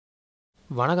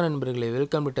வணக்கம் நண்பர்களே,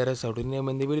 welcome to terrace out.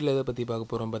 நம்ம இந்த வீடியோவில் எதை பற்றி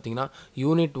பார்க்க போகிறோம் பார்த்தீங்கன்னா,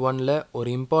 யூனிட் 1ல் ஒரு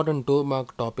இம்பார்ட்டன்ட் 2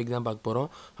 மார்க் டாபிக் தான் பார்க்க போகிறோம்.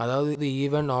 அதாவது இது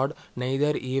even add,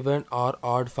 neither even our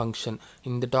add function.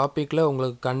 இந்த டாப்பிக்கில்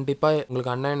உங்களுக்கு கண்டிப்பாக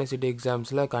உங்களுக்கு அண்ணா யூனிவர்சிட்டி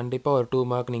எக்ஸாம்ஸில் கண்டிப்பாக ஒரு 2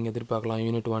 மார்க் நீங்கள் எதிர்பார்க்கலாம்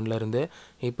யூனிட் 1லேருந்து.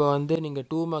 இப்போ நீங்கள்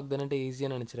 2 மார்க் தானே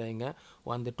ஈஸியாக நினச்சிடாதீங்க.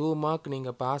 அந்த 2 மார்க்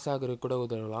நீங்கள் பாஸ் ஆகிறதுக்கு கூட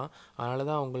உதவலாம். அதனால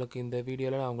தான் உங்களுக்கு இந்த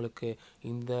வீடியோவில் நான் உங்களுக்கு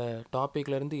இந்த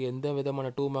டாப்பிக்லேருந்து எந்த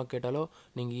விதமான 2 மார்க் கேட்டாலும்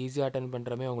நீங்கள் ஈஸியாக அட்டன்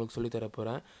பண்ணுறமே உங்களுக்கு சொல்லித்தர போகிறேன்.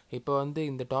 இப்போ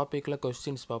இந்த டாப்பிக்கில்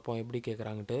கொஸ்டின்ஸ் பார்ப்போம் எப்படி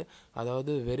கேட்குறாங்கட்டு.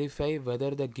 அதாவது verify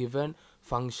whether the given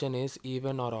function is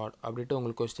even our add அப்படின்ட்டு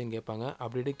உங்களுக்கு கொஸ்டின் கேட்பாங்க.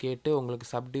 அப்படின்ட்டு கேட்டு உங்களுக்கு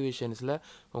சப்டிவிஷன்ஸில்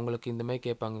உங்களுக்கு இந்தமாதிரி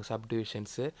கேட்பாங்க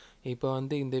சப்டிவிஷன்ஸு. இப்போ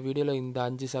இந்த வீடியோவில் இந்த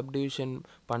 5 சப்டிவிஷன்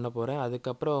பண்ண போகிறேன்.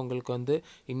 அதுக்கப்புறம் உங்களுக்கு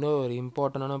இன்னொரு ஒரு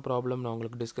இம்பார்ட்டண்டான ப்ராப்ளம் நான்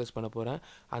உங்களுக்கு டிஸ்கஸ் பண்ண போகிறேன்.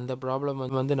 அந்த ப்ராப்ளம்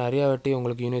நிறையா வாட்டி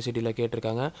உங்களுக்கு யூனிவர்சிட்டியில்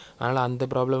கேட்டிருக்காங்க. அதனால் அந்த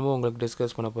ப்ராப்ளமும் உங்களுக்கு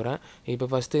டிஸ்கஸ் பண்ண போகிறேன். இப்போ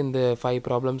ஃபஸ்ட்டு இந்த 5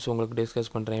 ப்ராப்ளம்ஸ் உங்களுக்கு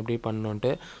டிஸ்கஸ் பண்ணுறேன் எப்படி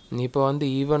பண்ணணுன்ட்டு. இப்போ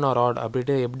ஈவன் ஆர் ஆட்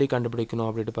அப்படின்ட்டு எப்படி கண்டுபிடிக்கணும்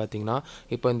அப்படின்ட்டு பார்த்தீங்கன்னா,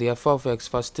 இப்போ இந்த எஃப் ஆஃப் எக்ஸ்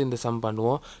ஃபஸ்ட்டு இந்த சம்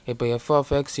பண்ணுவோம். இப்போ F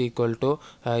of X equal to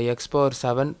X power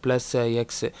 7 plus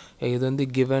X, இது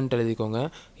கிவன்ட்டு எழுதிக்கோங்க.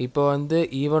 இப்போ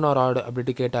ஈவன் ஆர் ஆட்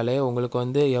அப்படின்ட்டு கேட்டாலே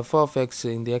உங்களுக்கு எஃப் ஆஃப் எக்ஸ்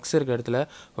இந்த எக்ஸ் இருக்கிற இடத்துல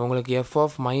உங்களுக்கு எஃப்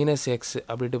ஆஃப் மைனஸ் எக்ஸ்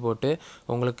அப்படின்ட்டு போட்டு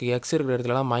உங்களுக்கு எக்ஸ் இருக்கிற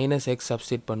இடத்துலலாம் மைனஸ் எக்ஸ்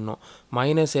சப்ஸ்டிட் பண்ணணும்.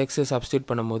 மைனஸ் எக்ஸ் சப்ஸ்டிட்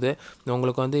பண்ணும்போது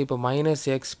உங்களுக்கு இப்போ minus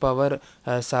X power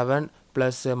 7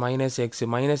 plus minus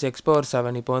X power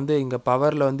 7. இப்போ இங்கே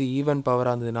பவரில் ஈவன்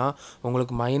பவராக இருந்ததுன்னா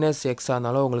உங்களுக்கு மைனஸ் எக்ஸாக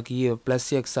இருந்தாலும் உங்களுக்கு ப்ளஸ்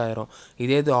எக்ஸ் ஆயிரும்.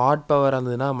 இதே இது ஆட் பவராக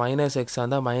இருந்ததுன்னா மைனஸ் எக்ஸாக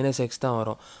இருந்தால் மைனஸ் எக்ஸ் தான்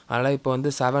வரும். அதனால் இப்போ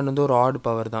 7 ஒரு ஆட்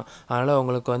பவர் தான். அதனால்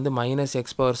உங்களுக்கு minus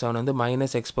X power 7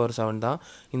 minus X power 7 தான்.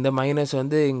 இந்த மைனஸ்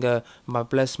இங்கே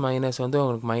ப்ளஸ் மைனஸ்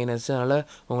உங்களுக்கு மைனஸ், அதனால்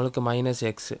உங்களுக்கு மைனஸ்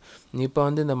எக்ஸ். இப்போ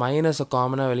இந்த மைனஸை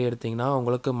காமனாக வெளியே எடுத்திங்கன்னா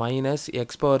உங்களுக்கு minus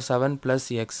X power 7 plus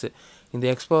X. இந்த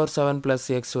X power 7 plus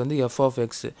X F of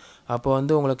X. அப்போ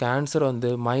உங்களுக்கு answer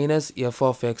minus F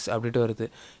of X அப்படின்ட்டு வருது.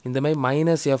 இந்த மாதிரி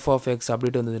மைனஸ் எஃப் ஆஃப் எக்ஸ்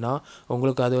அப்படின்ட்டு வந்ததுன்னா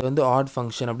உங்களுக்கு அது ஆட்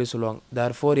ஃபங்க்ஷன் அப்படி சொல்லுவாங்க.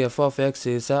 Therefore F of X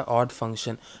is a add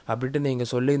function அப்படின்ட்டு நீங்கள்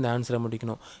சொல்லி இந்த ஆன்சரை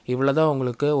முடிக்கணும். இவ்வளோ தான்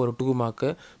உங்களுக்கு ஒரு 2 மார்க்கு.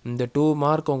 இந்த 2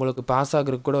 மார்க் உங்களுக்கு பாஸ்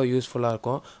ஆகிறதுக்கு கூட யூஸ்ஃபுல்லாக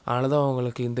இருக்கும். அதனால தான்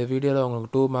உங்களுக்கு இந்த வீடியோவில்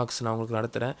உங்களுக்கு 2 மார்க்ஸ் நான் உங்களுக்கு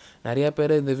நடத்துகிறேன். நிறையா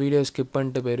பேர் இந்த வீடியோ ஸ்கிப்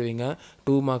பண்ணிட்டு போயிடுவீங்க.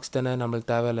 2 மார்க்ஸ் தானே நம்மளுக்கு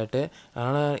தேவையில்லட்டு.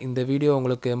 ஆனால் இந்த வீடியோ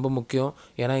உங்களுக்கு ரொம்ப முக்கியம்.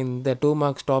 ஏன்னா இந்த 2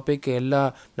 மார்க்ஸ் டாபிக்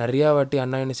நிறையா வாட்டி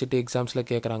அண்ணா யூனிவர்சிட்டி எக்ஸாம்ஸில்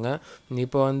கேட்குறாங்க.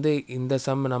 இப்போ இந்த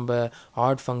சம் நம்ம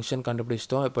ஆட் ஃபங்க்ஷன்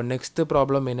கண்டுபிடிச்சிட்டோம். இப்போ நெக்ஸ்ட்டு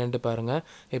ப்ராப்ளம் என்னென்ட்டு பாருங்கள்.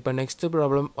 இப்போ நெக்ஸ்ட்டு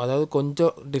ப்ராப்ளம் அதாவது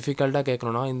கொஞ்சம் டிஃபிகல்ட்டாக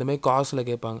கேட்கணுன்னா இந்தமாதிரி காஸில்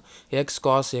கேட்பாங்க. எக்ஸ்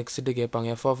காஸ் எக்ஸ்ட்டு கேட்பாங்க.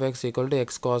 F of X equal to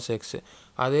X cos X.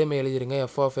 அதேமாதிரி எழுதிருங்க.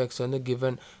 F of X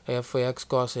given F X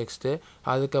cos எக்ஸ்ட்டு.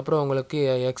 அதுக்கப்புறம் உங்களுக்கு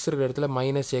எக்ஸ் இருக்கிற இடத்துல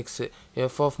minus X,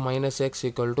 F of minus X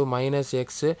equal to minus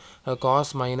X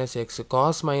cos minus X.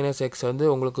 Cos minus X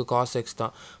உங்களுக்கு cos X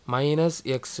தான். Minus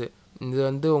X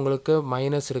இது உங்களுக்கு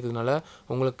minus இருக்கிறதுனால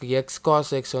உங்களுக்கு X cos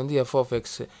X F of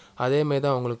X. அதேமாரி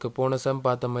தான் உங்களுக்கு போன சம்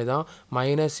பார்த்த மாதிரி தான்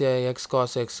மைனஸ் எக்ஸ்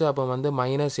காஸ் எக்ஸ். அப்போ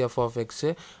மைனஸ் எஃப் ஆஃப் எக்ஸ்.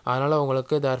 அதனால்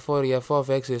உங்களுக்கு therefore F of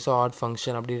X is add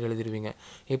function அப்படின்னு எழுதிடுவீங்க.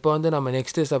 இப்போ நம்ம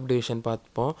நெக்ஸ்ட்டு சப்டிவிஷன்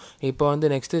பார்ப்போம். இப்போ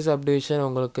நெக்ஸ்ட்டு சப்டிவிஷன்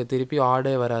உங்களுக்கு திருப்பி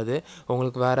ஆடே வராது.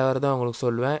 உங்களுக்கு வேறு தான் உங்களுக்கு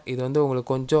சொல்லுவேன். இது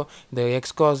உங்களுக்கு கொஞ்சம் இந்த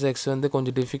எக்ஸ் காஸ் எக்ஸ்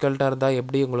கொஞ்சம் டிஃபிகல்ட்டாக இருந்தால்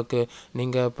எப்படி உங்களுக்கு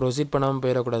நீங்கள் ப்ரொசீட் பண்ணாமல்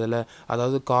போயிடக்கூடாதுல்ல.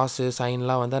 அதாவது காசு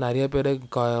சைன்லாம் நிறைய பேர்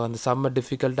அந்த செம்ம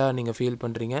டிஃபிகல்ட்டாக நீங்கள் ஃபீல்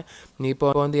பண்ணுறீங்க.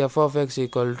 இப்போ F of X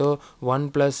equal to 1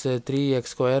 plus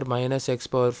 3x² minus X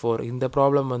power 4. இந்த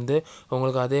ப்ராப்ளம்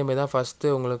உங்களுக்கு அதேமாதிரி தான்.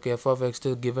 ஃபஸ்ட்டு உங்களுக்கு எஃப் ஆஃப் எக்ஸ்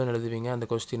கிவன் எழுதுவீங்க அந்த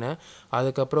கொஸ்டினை.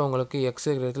 அதுக்கப்புறம் உங்களுக்கு எக்ஸ்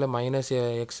இடத்துல மைனஸ்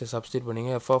எக்ஸ் சப்ஸ்டிட்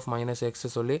பண்ணிங்க. எஃப் ஆஃப் மைனஸ் எக்ஸ்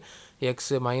சொல்லி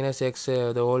X minus X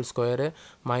the whole square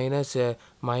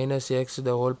minus X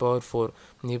the whole power 4.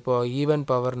 இப்போ ஈவன்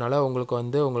பவர்னால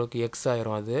உங்களுக்கு எக்ஸ்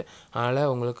ஆயிரும் அது. அதனால்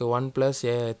உங்களுக்கு 1 plus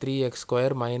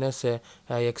 3x² minus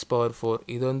X power 4.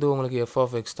 இது உங்களுக்கு எஃப்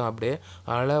ஆஃப் எக்ஸ் தான் அப்படியே.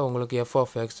 அதனால் உங்களுக்கு F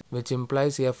of X which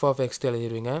implies F of X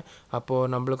எழுதிடுவீங்க.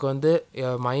 அப்போது நம்மளுக்கு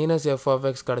மைனஸ் எஃப் ஆஃப்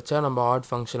எக்ஸ் கிடச்சா நம்ம ஆட்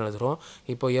ஃபங்க்ஷன் எழுதுகிறோம்.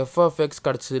 இப்போ எஃப் ஆஃப் எக்ஸ்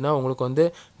கிடச்சிதுன்னா உங்களுக்கு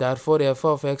therefore F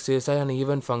of X is an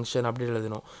even function அப்படி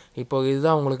எழுதணும். இப்போ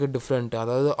இதுதான் உங்களுக்கு டிஃப்ரெண்ட்.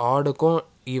 அதாவது ஆடுக்கும்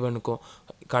ஈவனுக்கும்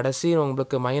கடைசி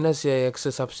உங்களுக்கு மைனஸ் எக்ஸ்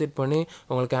சப்ஸ்டிட் பண்ணி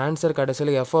உங்களுக்கு ஆன்சர்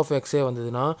கடைசியில் எஃப் ஆஃப் எக்ஸே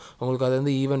வந்ததுன்னா உங்களுக்கு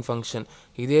அது ஈவன் ஃபங்க்ஷன்.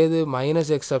 இதே இது மைனஸ்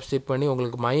எக்ஸ் சப்ஸ்டிட் பண்ணி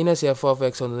உங்களுக்கு மைனஸ் எஃப் ஆஃப்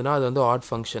எக்ஸ் வந்ததுன்னா அது ஆட்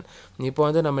ஃபங்க்ஷன்.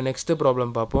 இப்போ நம்ம நெக்ஸ்ட்டு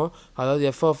ப்ராப்ளம் பார்ப்போம். அதாவது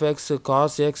F of X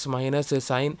cos X minus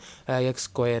sine x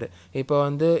square. இப்போ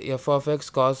F of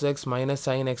X cos X minus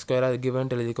sine x square அது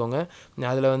கிவன்ட்டு எழுதிக்கோங்க.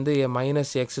 அதில்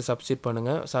மைனஸ் எக்ஸ் சப்ஸ்டிட்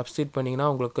பண்ணுங்கள். சப்ஸ்டிட் பண்ணிங்கன்னா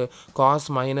உங்களுக்கு காஸ்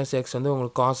மைனஸ் எக்ஸ்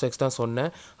உங்களுக்கு காஸ் எக்ஸ் தான்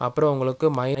சொன்னேன். அப்புறம் உங்களுக்கு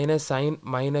minus sign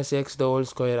minus X the whole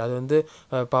square, அது வந்து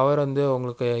பவர் வந்து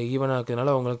உங்களுக்கு ஈவனாக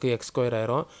இருக்கிறதுனால உங்களுக்கு எக்ஸ் ஸ்கொயர்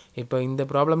ஆயிரும். இப்போ இந்த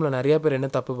ப்ராப்ளமில் நிறைய பேர் என்ன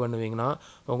தப்பு பண்ணுவீங்கன்னா,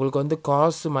 உங்களுக்கு வந்து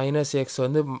காஸ் மைனஸ் எக்ஸ்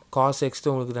வந்து காஸ் எக்ஸ்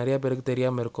உங்களுக்கு நிறைய பேருக்கு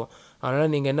தெரியாமல் இருக்கும்.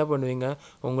 அதனால் நீங்கள் என்ன பண்ணுவீங்க,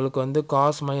 உங்களுக்கு வந்து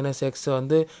காஸ் மைனஸ் எக்ஸ்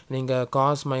வந்து நீங்கள்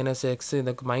காஸ் மைனஸ் எக்ஸ்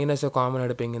இந்த மைனஸை காமன்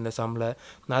எடுப்பீங்க இந்த சம்மில்.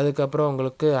 அதுக்கப்புறம்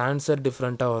உங்களுக்கு ஆன்சர்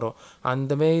டிஃப்ரெண்ட்டாக வரும்.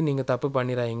 அந்தமாரி நீங்கள் தப்பு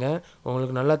பண்ணிடாதீங்க.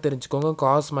 உங்களுக்கு நல்லா தெரிஞ்சுக்கோங்க,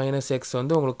 காஸ் மைனஸ் எக்ஸ்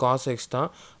வந்து உங்களுக்கு காஸ் எக்ஸ் தான்.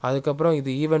 அதுக்கப்புறம்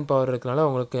இது ஈவன் பவர் இருக்கனால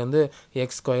உங்களுக்கு வந்து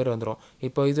எக்ஸ் ஸ்கொயர் வந்துடும்.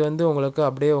 இப்போ இது வந்து உங்களுக்கு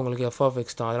அப்படியே உங்களுக்கு எஃப் ஆஃப்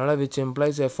எக்ஸ் தான். அதனால் which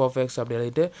implies F of X அப்படி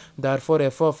எழுதிட்டு therefore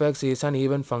F of X is an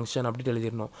even function அப்படின்ட்டு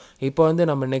எழுதிடணும். இப்போ வந்து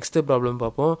நம்ம நெக்ஸ்ட்டு ப்ராப்ளம்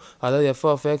பார்ப்போம். அதாவது F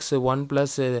of X 1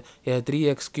 +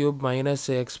 3x³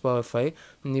 - x⁵.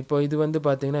 இப்போ இது வந்து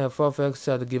பார்த்தீங்கன்னா எஃப் ஆஃப் எக்ஸ்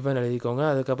அது கிவன் எழுதிக்கோங்க.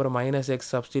 அதுக்கப்புறம் மைனஸ் எக்ஸ்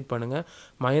சப்ஸ்டியூட் பண்ணுங்கள்.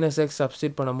 மைனஸ் எக்ஸ்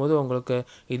சப்ஸ்டியூட் பண்ணும்போது உங்களுக்கு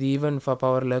இது ஈவன்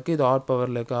பவரில் இருக்குது, இது ஆட்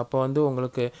பவரில் இருக்குது. அப்போ வந்து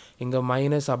உங்களுக்கு இங்கே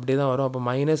மைனஸ் அப்படி தான் வரும். அப்போ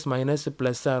மைனஸ் மைனஸ்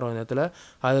ப்ளஸ் ஆகிரும் இந்த இடத்துல.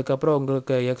 அதுக்கப்புறம்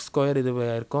உங்களுக்கு எக்ஸ் ஸ்கொயர் இது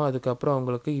இருக்கும். அதுக்கப்புறம்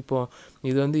உங்களுக்கு இப்போது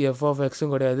இது வந்து எஃப் ஆஃப்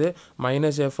எக்ஸும் கிடையாது,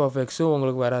 மைனஸ் எஃப் ஆஃப் எக்ஸும்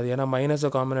உங்களுக்கு வராது. ஏன்னா மைனஸை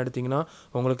காமன் எடுத்திங்கன்னா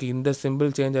உங்களுக்கு இந்த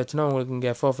சிம்பிள் சேஞ்ச் ஆச்சுன்னா உங்களுக்கு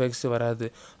இங்கே எஃப் ஆஃப் எக்ஸ் வராது.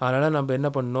 அதனால் நம்ம என்ன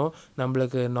பண்ணணும்,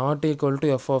 நம்மளுக்கு not equal to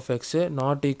F of x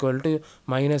not equal to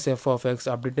minus F of X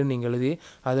அப்படின்ட்டு நீங்கள் எழுதி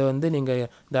அதை வந்து நீங்கள்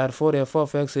therefore F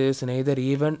of X is neither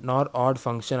even நார் ஆட்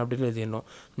ஃபங்க்ஷன் அப்படின்னு எழுதிடணும்.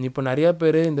 இப்போ நிறையா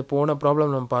பேர் இந்த போன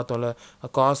ப்ராப்ளம் நம்ம பார்த்தோம்ல,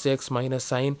 cos X minus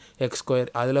sine x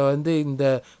square, அதில் வந்து இந்த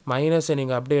மைனஸை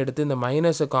நீங்கள் அப்படியே எடுத்து இந்த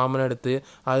மைனஸை காமன் எடுத்து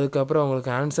அதுக்கப்புறம்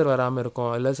உங்களுக்கு ஆன்சர் வராமல்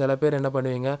இருக்கும். இல்லை சில பேர் என்ன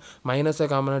பண்ணுவீங்க, மைனஸை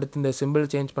காமன் எடுத்து இந்த சிம்பிள்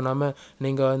சேஞ்ச் பண்ணாமல்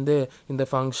நீங்கள் வந்து இந்த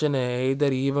function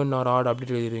either even our add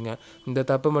அப்படி எழுதிடுவீங்க. இந்த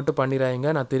தப்பு மட்டும் பண்ணிடாதீங்க.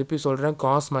 நான் திருப்பி சொல்கிறேன்,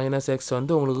 காஸ் மைனஸ் எக்ஸ்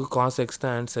வந்து உங்களுக்கு காஸ் எக்ஸ்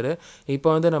தான் ஆன்சரு. இப்போ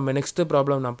வந்து நம்ம நெக்ஸ்ட்டு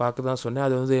ப்ராப்ளம் நான் பார்க்க தான் சொன்னேன்.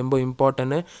 அது வந்து ரொம்ப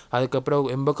இம்பார்ட்டன்ட்டு. அதுக்கப்புறம்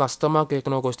ரொம்ப கஷ்டமாக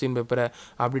கேட்கணும் கொஸ்டின் பேப்பரை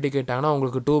அப்படி கேட்டாங்கன்னா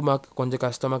உங்களுக்கு 2 மார்க் கொஞ்சம்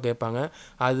கஷ்டமாக கேட்பாங்க.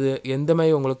 அது எந்த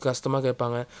மாதிரி உங்களுக்கு கஷ்டமாக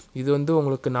கேட்பாங்க, இது வந்து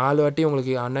உங்களுக்கு 4 வாட்டி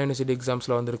உங்களுக்கு அண்ணா யூனிவர்சிட்டி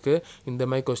எக்ஸாம்ஸில் வந்திருக்கு இந்த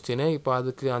மாதிரி கொஸ்டின். இப்போ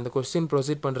அதுக்கு அந்த கொஸ்டின்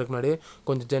ப்ரொசீட் பண்ணுறதுக்கு முன்னாடி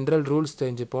கொஞ்சம் ஜென்ரல் ரூல்ஸ்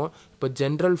தெரிஞ்சுப்போம். இப்போ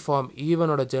ஜென்ரல் ஃபார்ம்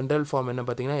ஈவனோட ஜென்ரல் ஃபார்ம் என்ன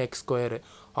பார்த்தீங்கன்னா எக்ஸ் ஸ்கொயரு,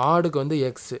 ஆடுக்கு வந்து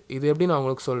எக்ஸ். இது எப்படி நான்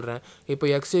உங்களுக்கு சொல்கிறேன், இப்போ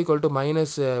எக்ஸ் ஈக்குவல் டு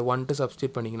 -1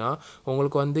 சப்ஸ்டியூட் பண்ணிங்கன்னா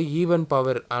உங்களுக்கு வந்து ஈவன்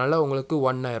பவர், அதனால் உங்களுக்கு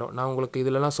 1 ஆயிரும். நான் உங்களுக்கு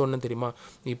இதிலலாம் சொன்னேன் தெரியுமா,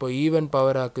 இப்போ ஈவன்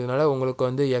பவர் ஆக்குறதுனால உங்களுக்கு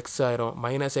வந்து எக்ஸ் ஆயிரும்,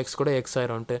 மைனஸ் எக்ஸ் கூட எக்ஸ்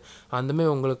ஆயிரும்ன்ட்டு.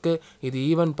 அந்தமாதிரி உங்களுக்கு இது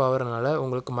ஈவன் பவர்னால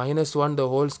உங்களுக்கு -1 த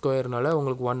ஹோல் ஸ்கொயர்னால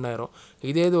உங்களுக்கு 1 ஆயிரும்.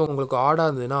 இதே இது உங்களுக்கு ஆடாக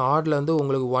இருந்ததுன்னா ஆடில் வந்து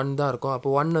உங்களுக்கு 1 தான் இருக்கும். அப்போ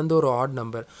 1 வந்து ஒரு ஆட்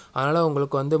நம்பர், அதனால்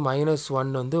உங்களுக்கு வந்து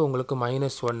 -1 வந்து உங்களுக்கு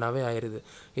 -1ஆகவே ஆயிடுது.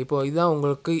 இப்போது இதுதான்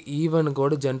உங்களுக்கு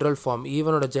ஈவனுக்கோட ஜென்ரல் ஃபார்ம்.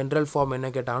 ஈவனோட ஜென்ரல் ஃபார்ம் என்ன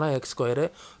கேட்டாங்கன்னா எக்ஸ் ஸ்கொயரு,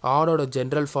 ஆடோட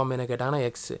ஜென்ரல் ஃபார்ம் என்ன கேட்டாங்கன்னா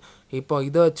எக்ஸ். இப்போ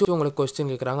இதை வச்சு உங்களுக்கு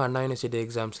கொஸ்டின் கேட்குறாங்க அண்ணா யூனிவர்சிட்டி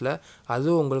எக்ஸாம்ஸில்.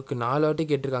 அதுவும் உங்களுக்கு 4 வாட்டி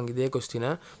கேட்டிருக்காங்க இதே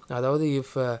கொஸ்டினை. அதாவது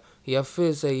if F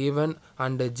is even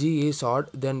and G is add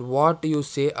then what you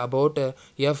say about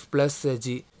F plus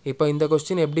G. இப்போ இந்த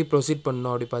கொஸ்டின் எப்படி ப்ரொசீட்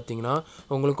பண்ணணும் அப்படி பார்த்தீங்கன்னா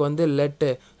உங்களுக்கு வந்து let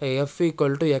F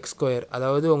equal to X square,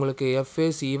 அதாவது உங்களுக்கு எஃப்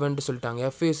இஸ் ஈவன்ட்டு சொல்லிட்டாங்க.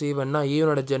 எஃப் இஸ் ஈவன்னா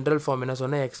ஈவனோட ஜென்ரல் ஃபார்ம் என்ன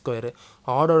சொன்னால் X square,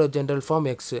 ஆடோட general form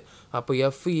x. அப்போ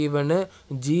எஃப் ஈவனு,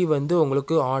 ஜி வந்து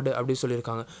உங்களுக்கு ஆடு அப்படி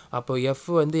சொல்லியிருக்காங்க. அப்போ எஃப்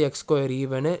வந்து எக்ஸ் ஸ்கொயர்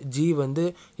ஈவனு, ஜி வந்து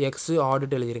எக்ஸு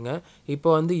ஆடுட்டு எழுதிருங்க. இப்போ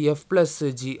வந்து எஃப் ப்ளஸ்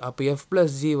ஜி, அப்போ எஃப்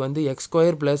ப்ளஸ் ஜி வந்து எக்ஸ்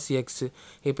ஸ்கொயர் ப்ளஸ் எக்ஸு.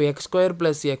 இப்போ எக்ஸ் ஸ்கொயர்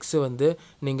ப்ளஸ் எக்ஸு வந்து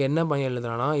நீங்கள் என்ன பண்ணி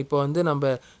எழுதுனா, இப்போ வந்து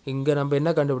நம்ம என்ன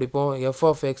கண்டுபிடிப்போம், F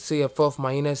of x, F of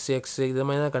minus x, இது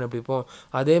மாதிரி தான் கண்டுபிடிப்போம்.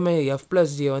 அதேமாதிரி எஃப்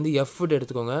ப்ளஸ் ஜியை வந்து எஃப்ட்டு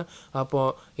எடுத்துக்கோங்க.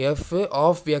 அப்போது F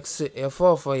of x, F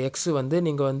of x வந்து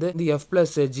நீங்கள் வந்து F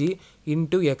plus G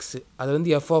into x, அது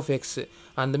வந்து எஃப் ஆஃப் எக்ஸு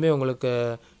அந்தமாரி உங்களுக்கு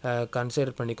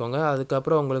கன்சிடர் பண்ணிக்கோங்க.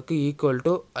 அதுக்கப்புறம் உங்களுக்கு equal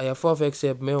to F of X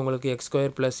எப்பவுமே உங்களுக்கு எக்ஸ்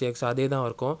ஸ்கொயர் ப்ளஸ் எக்ஸ் அதே தான்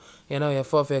இருக்கும். ஏன்னா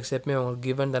எஃப் ஆஃப் எக்ஸ் எப்பவுமே உங்களுக்கு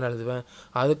கிவன் தானே எழுதுவேன்.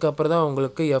 அதுக்கப்புறம் தான்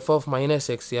உங்களுக்கு F of minus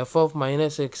X, F of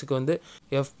minus எக்ஸுக்கு வந்து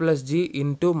F plus G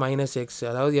into minus X,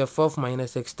 அதாவது எஃப் ஆஃப்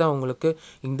மைனஸ் எக்ஸ் தான் உங்களுக்கு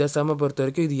இந்த சம்மை பொறுத்த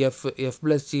வரைக்கும் இது எஃப்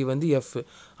ப்ளஸ் ஜி வந்து எஃப்,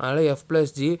 அதனால் F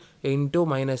plus G into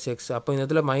minus X. அப்போ இந்த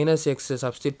இடத்துல மைனஸ் எக்ஸ்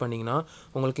சப்ஸ்டியூட் பண்ணிங்கன்னா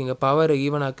உங்களுக்கு இங்கே பவர்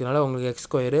ஈவன் ஆக்குனால உங்களுக்கு எக்ஸ்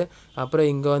ஸ்கொயரு, அப்புறம்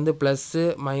இங்கே வந்து ப்ளஸ்ஸு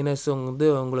மைனஸ் வந்து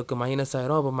உங்களுக்கு மைனஸ்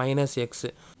ஆயிரும். அப்போ மைனஸ் எக்ஸு.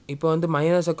 இப்போ வந்து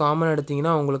மைனஸை காமன்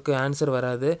எடுத்திங்கன்னா உங்களுக்கு ஆன்சர்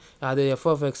வராது, அது எஃப்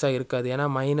ஆஃப் எக்ஸாக இருக்காது. ஏன்னா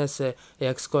மைனஸ்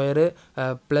எக்ஸ் ஸ்கொயரு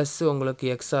ப்ளஸ் உங்களுக்கு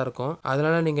எக்ஸாக இருக்கும்.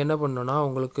 அதனால் நீங்கள் என்ன பண்ணணுன்னா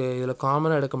உங்களுக்கு இதில்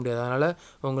காமனாக எடுக்க முடியாது. அதனால்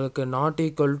உங்களுக்கு not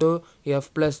equal to F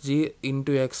plus G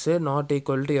into x not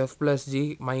equal to F plus G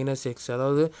minus X.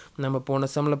 அதாவது நம்ம போன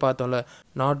சம்மில் பார்த்தோம்ல,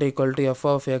 not equal to F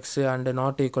of x and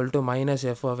not equal to minus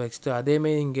F of X,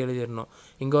 அதேமாரி இங்கே எழுதிடணும்.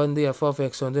 இங்கே வந்து எஃப் ஆஃப்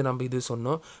எக்ஸ் வந்து நம்ம இது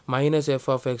சொன்னோம், மைனஸ் எஃப்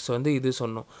ஆஃப் எக்ஸ் வந்து இது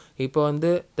சொன்னோம். இப்போ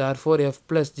வந்து therefore f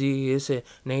plus g is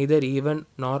neither even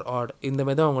nor odd. இந்த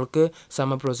மாதிரி தான் உங்களுக்கு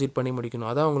சம ப்ரொசீட் பண்ணி முடிக்கணும்.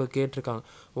 அதான் உங்களுக்கு கேட்டிருக்காங்க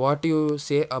what you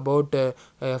say about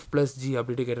F plus G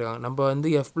அப்படின்ட்டு கேட்டிருக்காங்க. நம்ம வந்து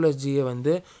எஃப் ப்ளஸ் ஜியை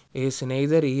வந்து இஸ்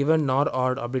நெய்தர் ஈவன் நார்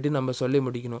ஆட் அப்படின்ட்டு நம்ம சொல்லி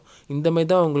முடிக்கணும். இந்த மாதிரி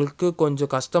தான் உங்களுக்கு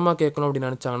கொஞ்சம் கஷ்டமாக கேட்கணும் அப்படின்னு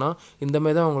நினச்சாங்கன்னா இந்த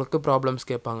மாதிரி தான் உங்களுக்கு ப்ராப்ளம்ஸ்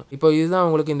கேட்பாங்க. இப்போ இதுதான்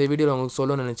உங்களுக்கு இந்த வீடியோவில் உங்களுக்கு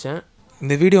சொல்லணும்னு நினச்சேன்.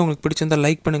 இந்த வீடியோ உங்களுக்கு பிடிச்சிருந்தா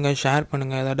லைக் பண்ணுங்கள், ஷேர்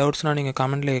பண்ணுங்கள். ஏதாவது டவுட்ஸ்னால் நீங்கள்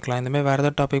கமெண்ட்டில் கேட்கலாம். இந்தமாதிரி வேறு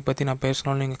ஏதாவது டாபிக் பற்றி நான்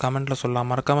பேசணும்னு நீங்கள் கமெண்ட்டில் சொல்லலாம்.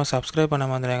 மறக்காமல் சப்ஸ்கிரைப் பண்ண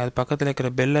வந்துடுங்க. அது பக்கத்தில்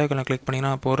இருக்கிற பெல் ஐக்கனை கிளிக்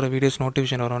பண்ணிங்கன்னா போடுற வீடியோஸ்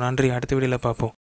நோட்டிஃபிகேஷன் வரும். நன்றி. அடுத்த வீடியோவில் பார்ப்போம்.